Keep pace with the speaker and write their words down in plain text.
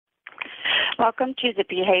Welcome to the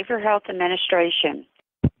Behavioral Health Administration.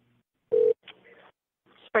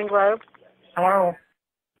 Spring Grove? Hello?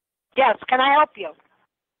 Yes, can I help you?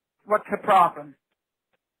 What's the problem?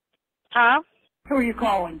 Huh? Who are you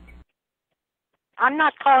calling? I'm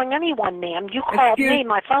not calling anyone, ma'am. You called me,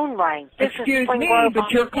 my phone rang. This is Excuse Spring me, Grove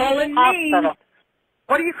but you're calling Hospital. me.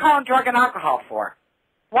 What are you calling drug and alcohol for?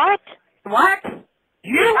 What? What?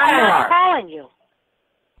 You I'm are. not calling you.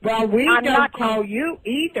 Well, we I'm don't not call you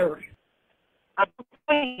either.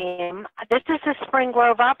 Ma'am, this is a Spring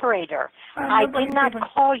Grove operator. I did not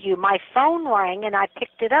call you. My phone rang and I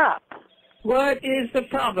picked it up. What is the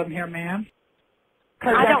problem here, ma'am?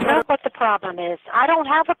 I don't know what the problem is. I don't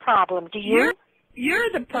have a problem. Do you? You're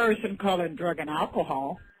the person calling drug and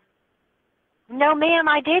alcohol. No, ma'am,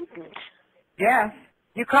 I didn't. Yes.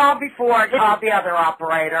 You called before and called the other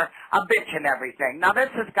operator, a bitch and everything. Now this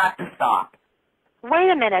has got to stop. Wait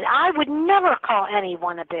a minute. I would never call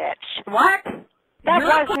anyone a bitch. What? That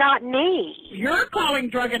was not me. You're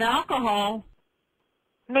calling drug and alcohol.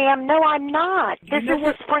 Ma'am, no, I'm not. This is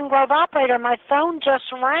a Spring Grove operator. My phone just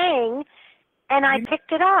rang, and I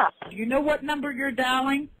picked it up. You know what number you're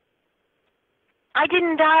dialing? I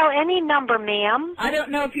didn't dial any number, ma'am. I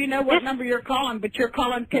don't know if you know what number you're calling, but you're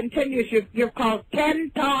calling continuous. You've called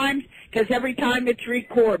 10 times because every time it's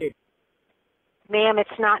recorded. Ma'am,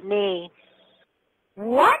 it's not me.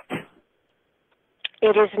 What?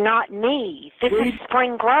 It is not me. This is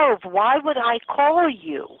Spring Grove. Why would I call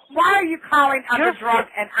you? Why are you calling under drug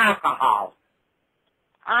and alcohol?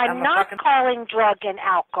 I'm not calling drug and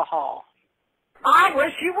alcohol. I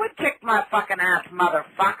wish you would kick my fucking ass,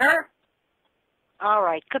 motherfucker. All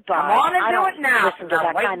right, goodbye. Come on and do it now. Listen to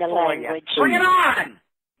that kind of language. Bring it on.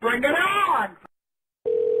 Bring it on.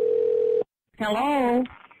 Hello?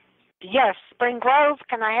 Yes, Spring Grove.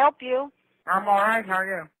 Can I help you? I'm all right. How are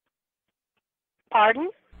you? Pardon?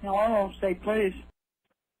 Hello, say please.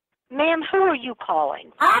 Ma'am, who are you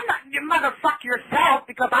calling? I'm not. You motherfuck yourself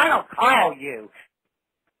because I don't call you.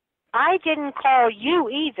 I didn't call you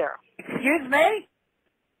either. Excuse me?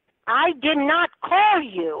 I did not call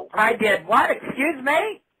you. I did what? Excuse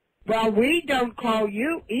me? Well, we don't call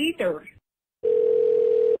you either.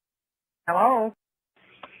 Hello?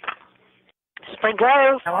 Spring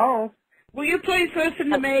Grove. Hello? Will you please listen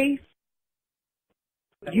to me?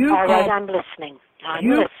 All right, I'm listening. I'm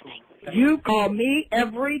listening. You call me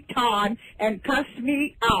every time and cuss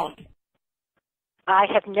me out. I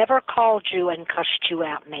have never called you and cussed you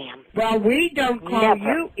out, ma'am. Well, we don't call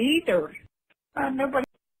you either.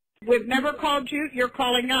 We've never called you. You're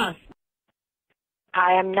calling us.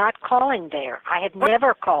 I am not calling there. I have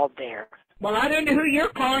never called there. Well, I don't know who you're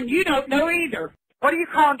calling. You don't know either. What are you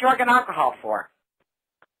calling drug and alcohol for?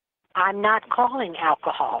 I'm not calling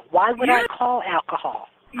alcohol. Why would I call alcohol?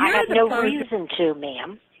 I have no reason to,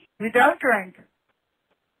 ma'am. You don't drink.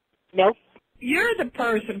 Nope. You're the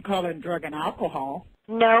person calling drug and alcohol.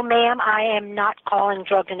 No, ma'am, I am not calling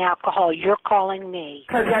drug and alcohol. You're calling me.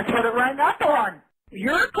 Because that's what it rang up on.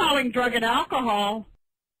 You're calling drug and alcohol.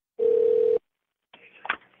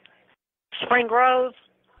 Spring Grove.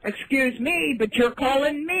 Excuse me, but you're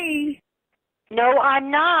calling me. No, I'm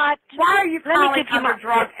not. Why are you calling under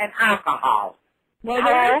drug and alcohol? Well,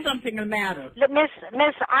 there is something the matter.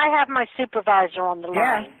 Miss, I have my supervisor on the line.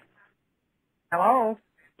 Yes. Hello?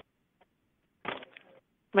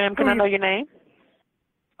 Ma'am, can I know your name?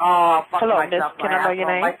 Oh, fuck Hello, myself. miss. Can I know your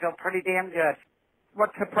name? I feel pretty damn good.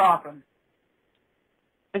 What's the problem?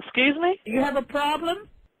 Excuse me? Do you have a problem?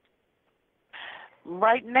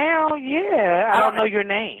 Right now, yeah. I don't know your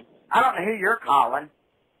name. I don't know who you're calling.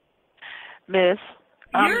 Miss.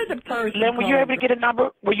 You're the person. Len, were you able to get a number?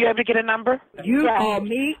 Were you able to get a number? You call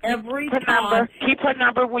me every time. Keep her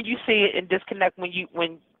number when you see it and disconnect when you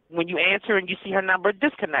answer and you see her number.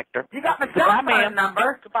 Disconnect her. You got my cell phone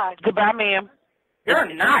number. Goodbye. Goodbye, ma'am. You're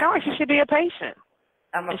nuts. No, she should be a patient.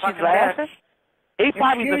 I'm a and fucking she's laughing. He's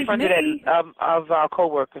probably the friend of our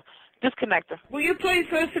coworker. Disconnect her. Will you please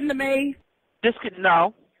listen to me?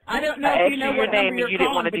 No. I don't know I if you know asked you your name and you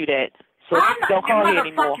didn't want to do that. So don't call me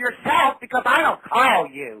anymore. You yourself because I don't call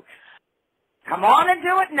you. Come on and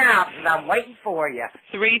do it now because I'm waiting for you.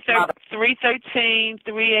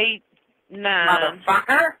 313-389.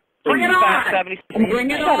 Motherfucker. Bring it on.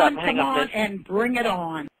 Bring it on. Come on and bring it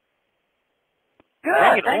on. Good.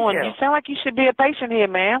 Bring it on. You sound like you should be a patient here,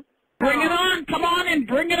 ma'am. Bring it on. Come on and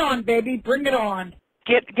bring it on, baby. Bring it on.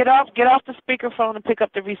 Get off the speakerphone and pick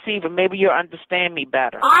up the receiver. Maybe you'll understand me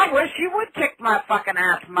better. I wish you would kick my fucking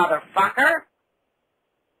ass, motherfucker.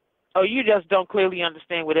 Oh, you just don't clearly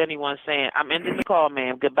understand what anyone's saying. I'm ending the call,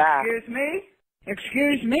 ma'am. Goodbye. Excuse me?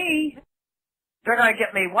 Excuse me? They're going to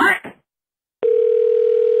get me what?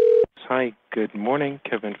 hi, good morning.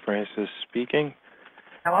 Kevin Francis speaking.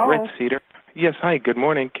 Hello? Red Cedar. Yes, hi, good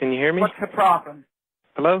morning. Can you hear me? What's the problem?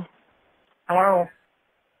 Hello? Hello?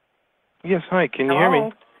 Yes, hi, can you hear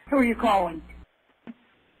me? Who are you calling?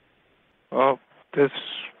 Oh,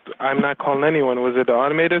 I'm not calling anyone. Was it the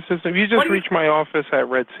automated system? You just reached my office at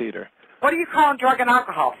Red Cedar. What are you calling drug and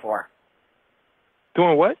alcohol for?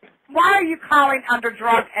 Doing what? Why are you calling under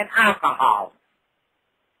drug and alcohol?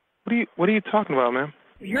 What are you talking about, ma'am?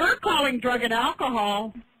 You're calling drug and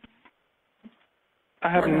alcohol. I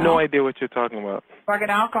have no idea what you're talking about. Drug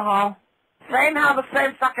and alcohol? Same how the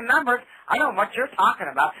same fucking numbers. I don't know what you're talking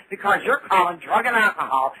about because you're calling drug and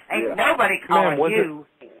alcohol. Ain't nobody calling you.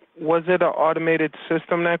 Was it an automated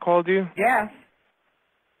system that called you? Yes.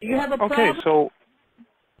 Do you have a problem? Okay, so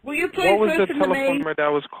Will you please what was the listen to telephone me? number that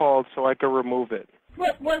was called so I could remove it?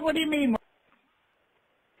 What do you mean?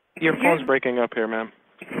 Your phone's breaking up here, ma'am.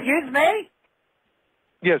 Excuse me?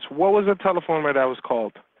 Yes, what was the telephone number that was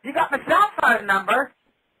called? You got my cell phone number.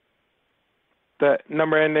 The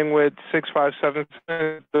number ending with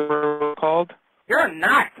 6577 was called? You're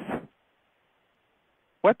nuts.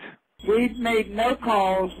 What? We've made no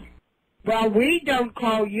calls. Well, we don't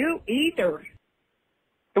call you either.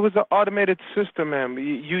 It was an automated system, ma'am.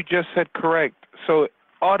 You just said correct. So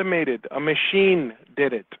automated, a machine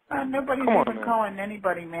did it. Nobody's Come on, even man. calling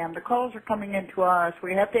anybody, ma'am. The calls are coming in to us.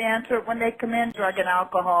 We have to answer it when they come in, drug and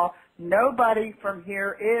alcohol. Nobody from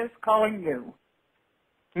here is calling you.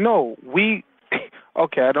 No,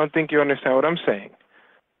 okay, I don't think you understand what I'm saying.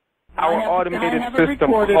 Our automated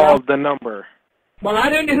system called the number. Well, I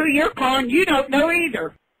don't know who you're calling. You don't know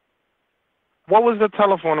either. What was the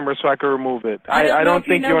telephone number so I could remove it? I don't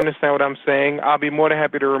think you understand what I'm saying. I'll be more than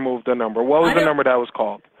happy to remove the number. What was the number that was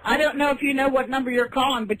called? I don't know if you know what number you're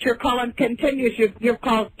calling, but you're calling continuous. You've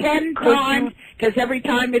called 10 times because every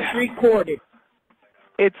time it's recorded.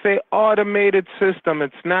 It's a automated system.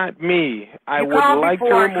 It's not me. I would like to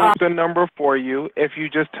remove the number for you if you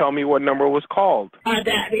just tell me what number was called.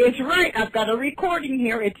 That is right. I've got a recording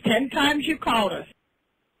here. It's 10 times you called us.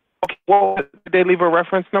 Okay, well, did they leave a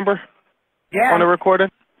reference number? Yeah. On the recording?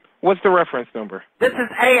 What's the reference number? This is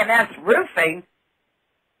A&S Roofing.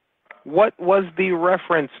 What was the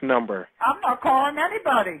reference number? I'm not calling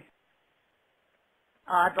anybody.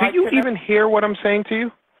 Do you even hear what I'm saying to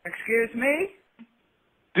you? Excuse me?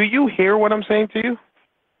 Do you hear what I'm saying to you?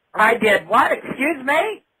 I did what? Excuse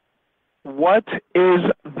me? What is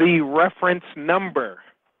the reference number?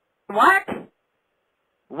 What?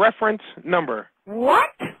 Reference number. What?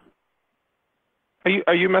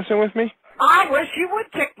 Are you messing with me? I wish you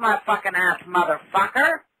would kick my fucking ass,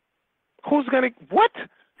 motherfucker. Who's gonna what?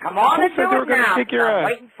 Come on Who and said do they were it gonna now. kick your I'm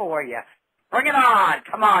ass? waiting for you. Bring it on.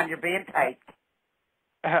 Come on, you're being taped.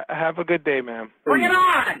 Have a good day, ma'am. Bring it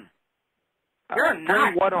on. You're Bring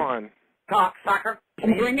nuts. what on? Cocksucker.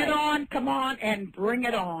 Bring it on. Come on and bring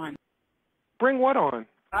it on. Bring what on?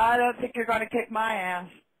 I don't think you're going to kick my ass.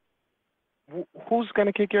 Who's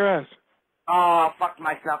gonna kick your ass? Oh, fuck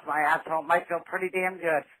myself. My asshole might feel pretty damn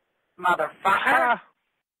good. Motherfucker.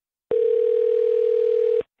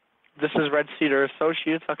 This is Red Cedar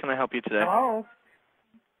Associates. How can I help you today? Hello?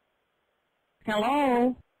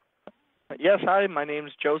 Hello? Yes, hi. My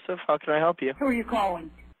name's Joseph. How can I help you? Who are you calling?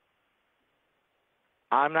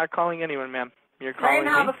 I'm not calling anyone, ma'am. You're calling Same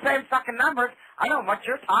how me? the same fucking numbers. I don't know what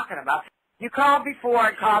you're talking about. You called before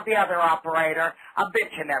and called the other operator, a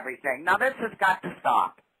bitch and everything. Now this has got to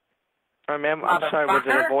stop. Ma'am, I'm sorry. Was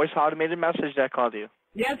it a voice automated message that called you?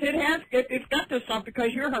 Yes, it has. It's got to stop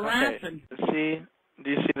because you're harassing. Okay. Do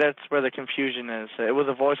you see that's where the confusion is? It was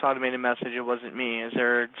a voice automated message. It wasn't me. Is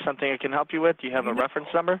there something I can help you with? Do you have a reference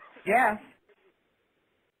number? Yes.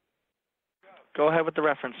 Go ahead with the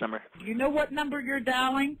reference number. Do you know what number you're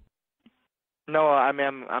dialing? No,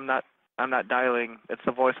 ma'am, I'm not dialing. It's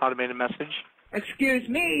a voice automated message. Excuse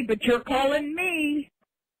me, but you're calling me.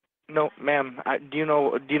 No, ma'am. Do you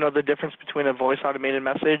know the difference between a voice automated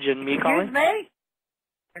message and me calling? Excuse me?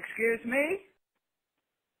 Excuse me?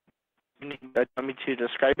 You want me to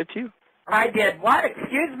describe it to you? I did what?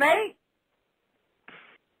 Excuse me?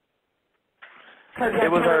 It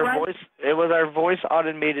was our voice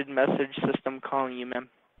automated message system calling you, ma'am.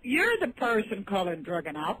 You're the person calling drug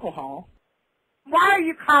and alcohol. Why are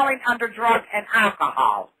you calling under drug and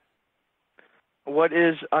alcohol? What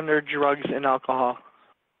is under drugs and alcohol?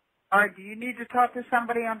 Do you need to talk to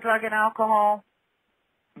somebody on drug and alcohol?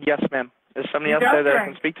 Yes, ma'am. Is somebody else there that I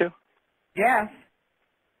can speak to? Yes.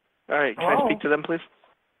 All right. Can I speak to them, please?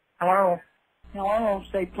 Hello. Hello.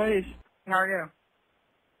 Say please. How are you?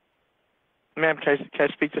 Ma'am, can I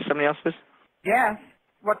speak to somebody else, please? Yes.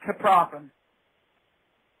 What's the problem?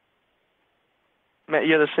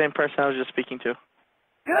 You're the same person I was just speaking to.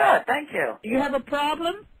 Good, thank you. Do you have a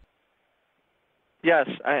problem? Yes,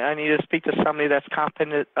 I need to speak to somebody that's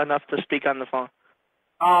competent enough to speak on the phone.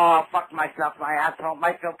 Oh, fuck myself, my asshole.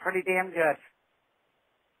 Might feel pretty damn good.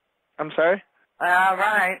 I'm sorry? All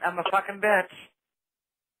right, I'm a fucking bitch.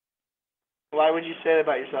 Why would you say that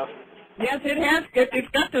about yourself? Yes, it's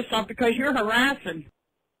got to stop because you're harassing.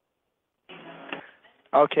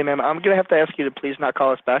 Okay, ma'am, I'm going to have to ask you to please not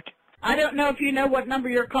call us back. I don't know if you know what number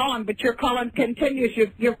you're calling, but you're calling continuous.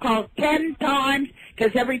 You've called 10 times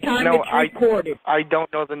because every time it's recorded. I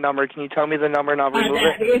don't know the number. Can you tell me the number and I'll remove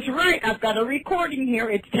it? That is right. I've got a recording here.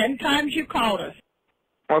 It's 10 times you called us.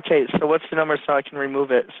 Okay, so what's the number so I can remove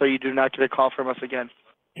it so you do not get a call from us again?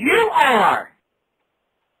 You are!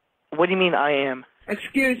 What do you mean I am?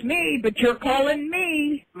 Excuse me, but you're calling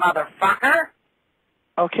me. Motherfucker!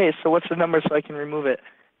 Okay, so what's the number so I can remove it?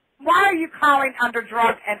 Why are you calling under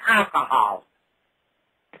drugs and alcohol?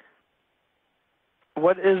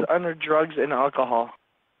 What is under drugs and alcohol?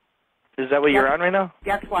 Is that what you're on right now?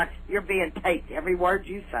 Guess what? You're being taped, every word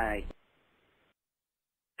you say.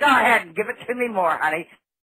 Go ahead and give it to me more, honey.